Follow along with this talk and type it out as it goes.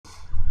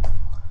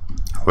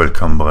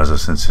Welcome,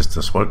 brothers and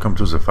sisters. Welcome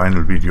to the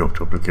final video of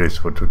Triple Grace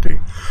for today.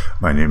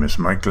 My name is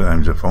Michael.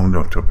 I'm the founder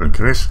of Triple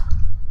Grace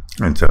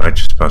and the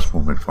Righteous Path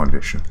Movement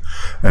Foundation.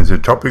 And the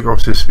topic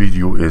of this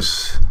video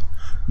is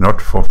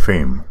not for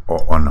fame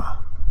or honor,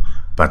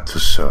 but to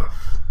serve.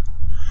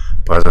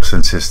 Brothers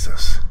and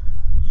sisters,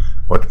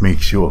 what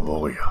makes you a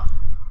warrior?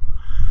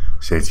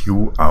 That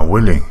you are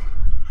willing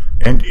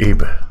and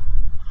able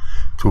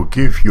to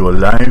give your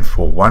life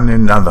for one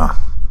another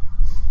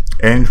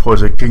and for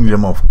the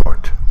kingdom of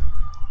God.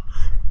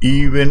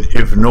 Even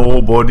if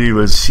nobody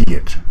will see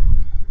it.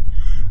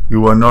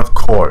 You are not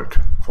called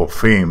for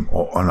fame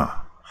or honor,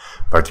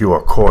 but you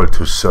are called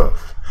to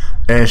serve,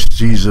 as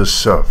Jesus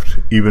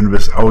served, even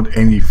without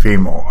any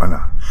fame or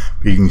honor,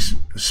 being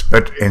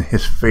spat in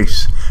his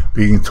face,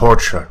 being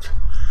tortured.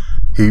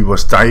 He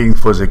was dying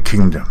for the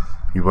kingdom.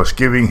 He was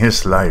giving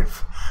his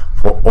life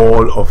for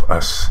all of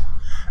us.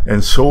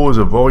 And so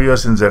the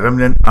warriors in the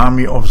remnant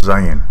army of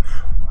Zion,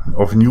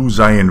 of New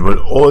Zion, will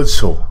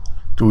also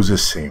do the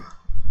same.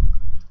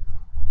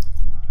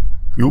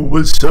 You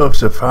will serve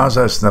the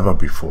Father as never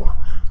before,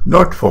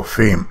 not for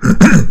fame,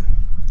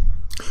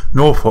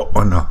 nor for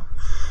honor,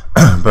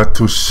 but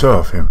to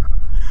serve him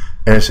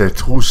as a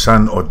true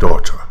son or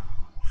daughter.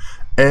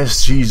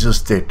 As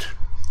Jesus did,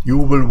 you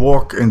will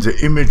walk in the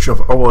image of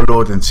our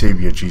Lord and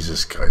Savior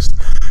Jesus Christ,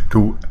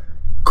 to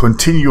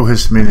continue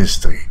his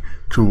ministry,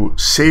 to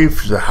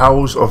save the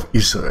house of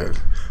Israel,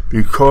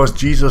 because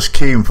Jesus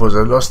came for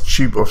the lost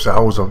sheep of the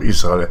house of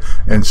Israel,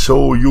 and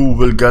so you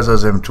will gather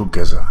them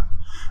together.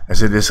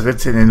 As it is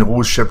written in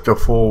Ruth chapter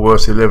 4,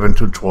 verse 11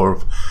 to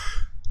 12,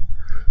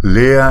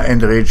 Leah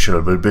and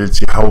Rachel will build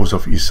the house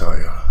of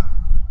Israel,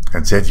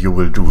 and that you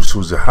will do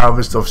through the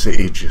harvest of the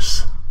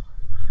ages,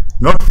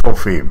 not for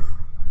fame,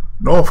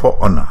 nor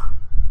for honor.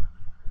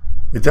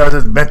 It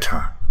doesn't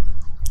matter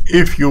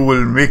if you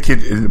will make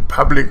it in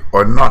public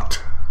or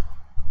not.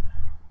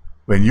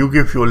 When you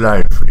give your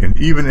life, and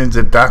even in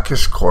the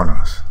darkest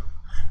corners,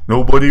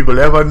 nobody will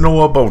ever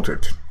know about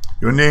it.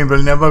 Your name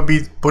will never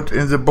be put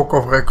in the book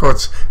of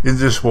records in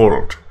this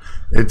world.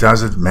 It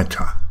doesn't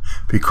matter,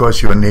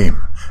 because your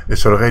name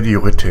is already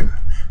written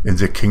in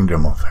the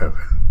kingdom of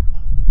heaven.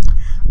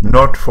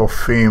 Not for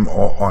fame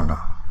or honor,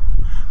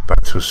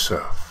 but to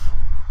serve.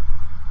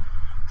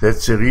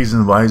 That's the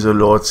reason why the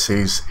Lord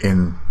says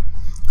in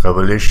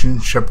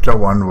Revelation chapter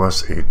 1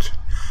 verse 8,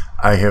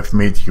 I have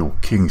made you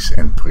kings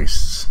and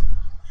priests,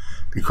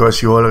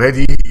 because you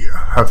already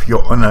have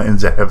your honor in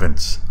the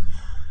heavens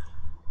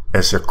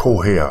as a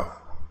co-heir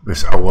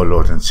with our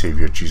Lord and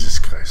Savior Jesus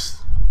Christ.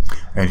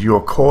 And you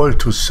are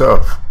called to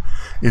serve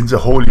in the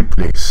holy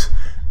place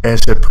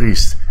as a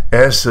priest,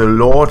 as the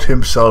Lord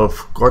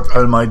himself, God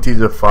Almighty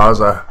the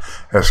Father,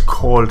 has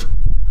called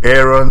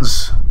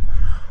Aaron's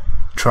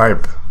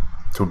tribe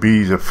to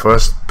be the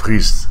first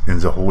priest in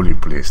the holy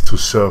place, to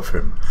serve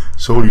him.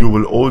 So you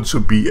will also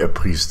be a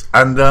priest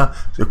under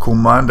the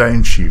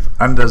commander-in-chief,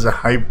 under the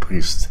high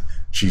priest,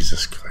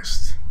 Jesus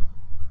Christ.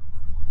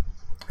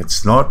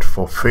 It's not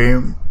for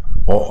fame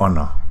or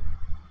honor,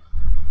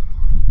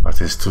 but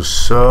it's to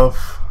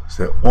serve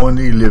the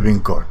only living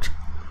God,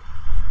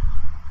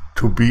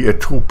 to be a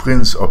true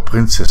prince or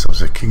princess of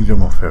the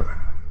kingdom of heaven,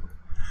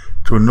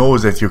 to know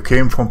that you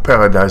came from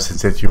paradise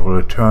and that you will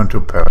return to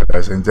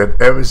paradise, and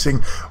that everything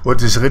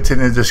what is written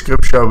in the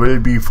scripture will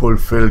be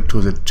fulfilled to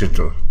the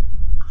tittle,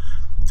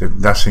 that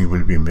nothing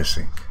will be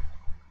missing,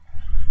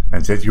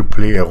 and that you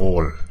play a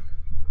role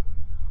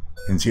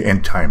in the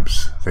end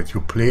times, that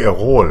you play a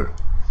role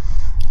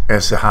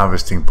as the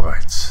harvesting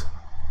brides,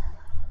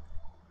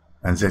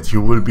 and that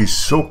you will be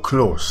so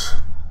close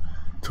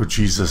to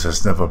Jesus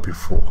as never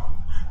before,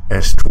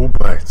 as true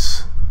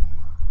brides.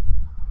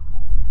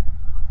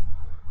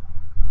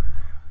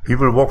 He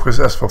will walk with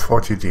us for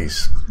 40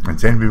 days, and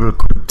then we will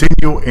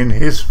continue in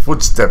his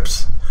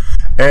footsteps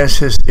as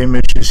his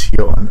image is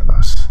here on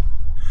earth.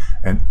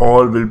 And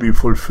all will be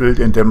fulfilled,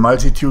 and the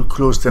multitude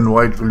clothed in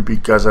white will be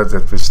gathered,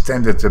 that will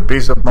stand at the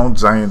base of Mount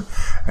Zion,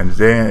 and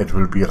there it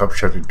will be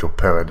raptured into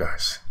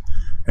paradise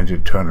and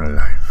eternal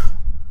life.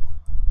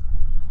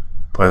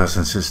 Brothers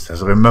and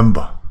sisters,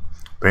 remember,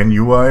 when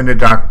you are in a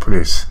dark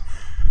place,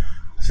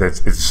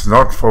 that it's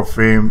not for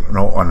fame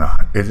nor honor.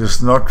 It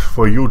is not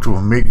for you to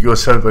make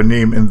yourself a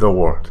name in the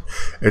world.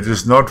 It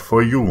is not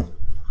for you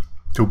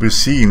to be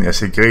seen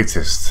as the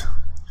greatest.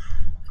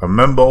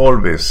 Remember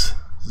always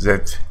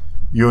that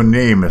your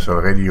name is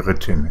already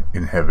written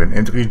in heaven,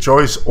 and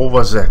rejoice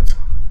over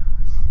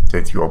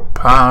that you are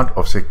part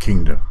of the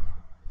kingdom,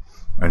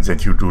 and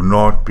that you do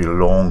not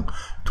belong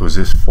to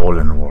this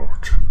fallen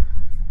world.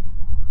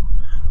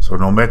 So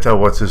no matter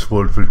what this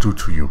world will do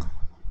to you,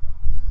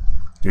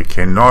 they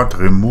cannot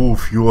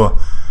remove your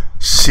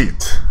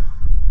seat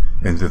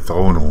in the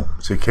throne room.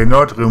 They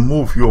cannot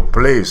remove your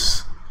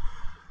place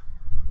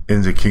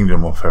in the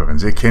kingdom of heaven.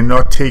 They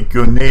cannot take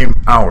your name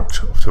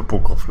out of the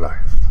book of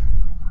life.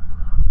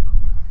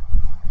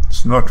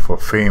 It's not for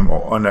fame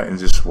or honor in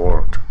this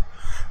world,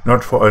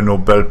 not for a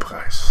Nobel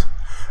Prize,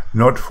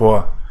 not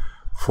for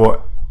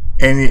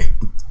any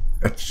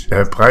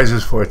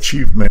prizes for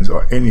achievements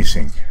or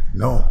anything.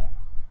 No,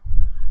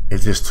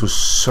 It is to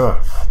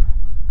serve.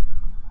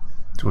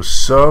 To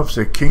serve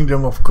the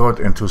kingdom of God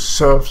and to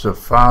serve the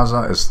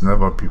Father as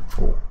never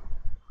before.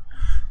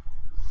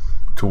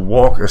 To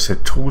walk as a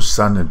true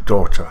son and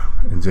daughter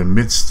in the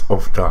midst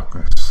of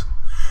darkness.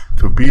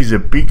 To be the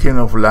beacon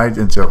of light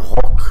and the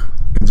rock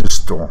in the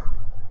storm.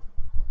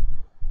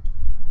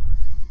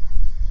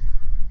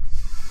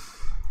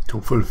 To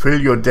fulfill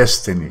your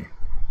destiny.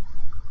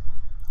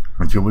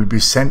 And you will be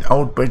sent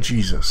out by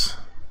Jesus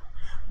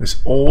with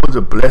all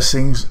the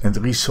blessings and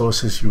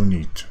resources you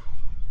need.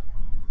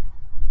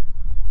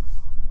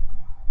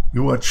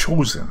 You are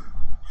chosen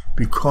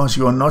because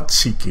you are not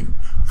seeking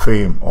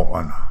fame or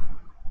honor.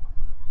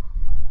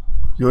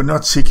 You are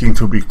not seeking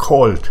to be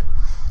called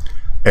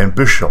a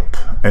bishop,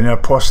 an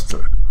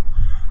apostle,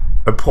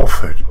 a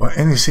prophet, or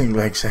anything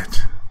like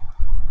that.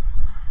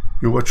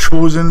 You were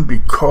chosen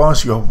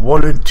because you have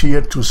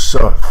volunteered to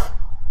serve.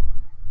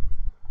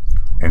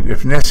 And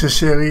if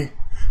necessary,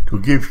 to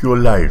give your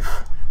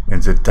life in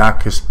the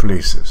darkest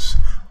places,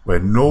 where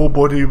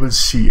nobody will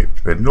see it,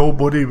 where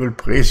nobody will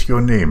praise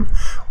your name,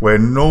 where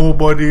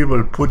nobody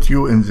will put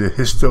you in the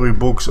history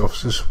books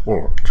of this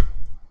world.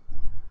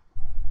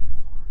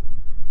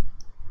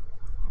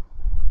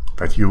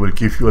 But you will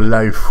give your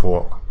life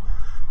for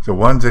the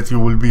one that you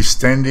will be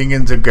standing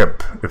in the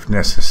gap if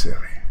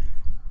necessary.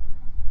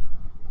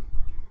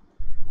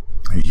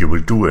 And you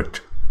will do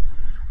it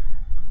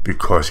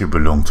because you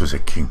belong to the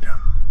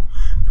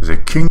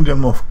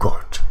kingdom of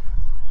God.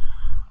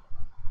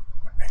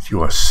 And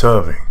you are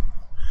serving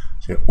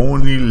the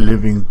only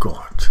living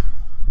God,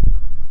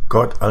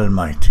 God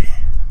Almighty,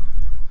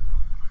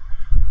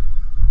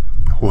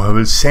 who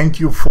will send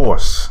you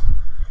forth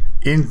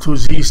into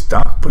these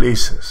dark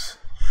places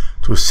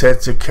to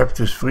set the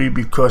captives free,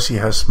 because he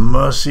has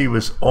mercy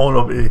with all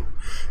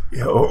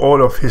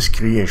of his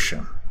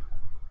creation.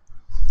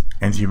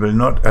 And he will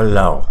not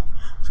allow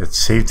that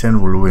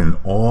Satan will win,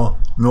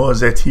 nor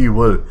that he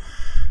will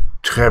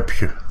trap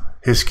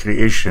his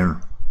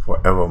creation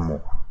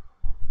forevermore.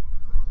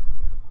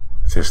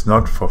 It is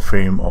not for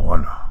fame or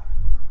honor.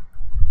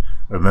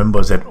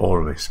 Remember that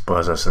always,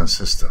 brothers and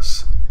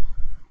sisters.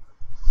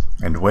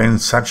 And when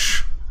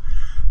such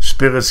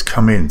spirits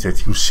come in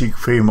that you seek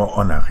fame or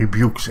honor,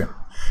 rebuke them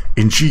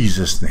in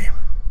Jesus' name.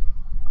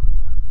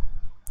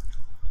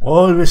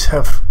 Always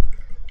have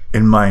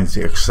in mind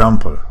the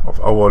example of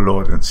our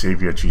Lord and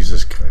Savior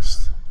Jesus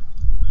Christ,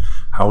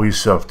 how he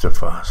served the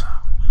Father.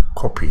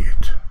 Copy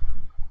it.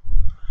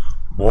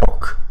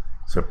 Walk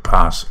the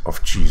path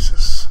of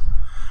Jesus.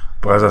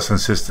 Brothers and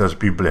sisters,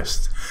 be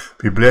blessed.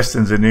 Be blessed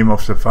in the name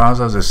of the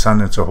Father, the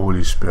Son, and the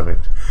Holy Spirit.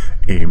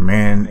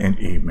 Amen and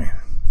amen.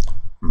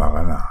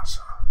 Maranatha.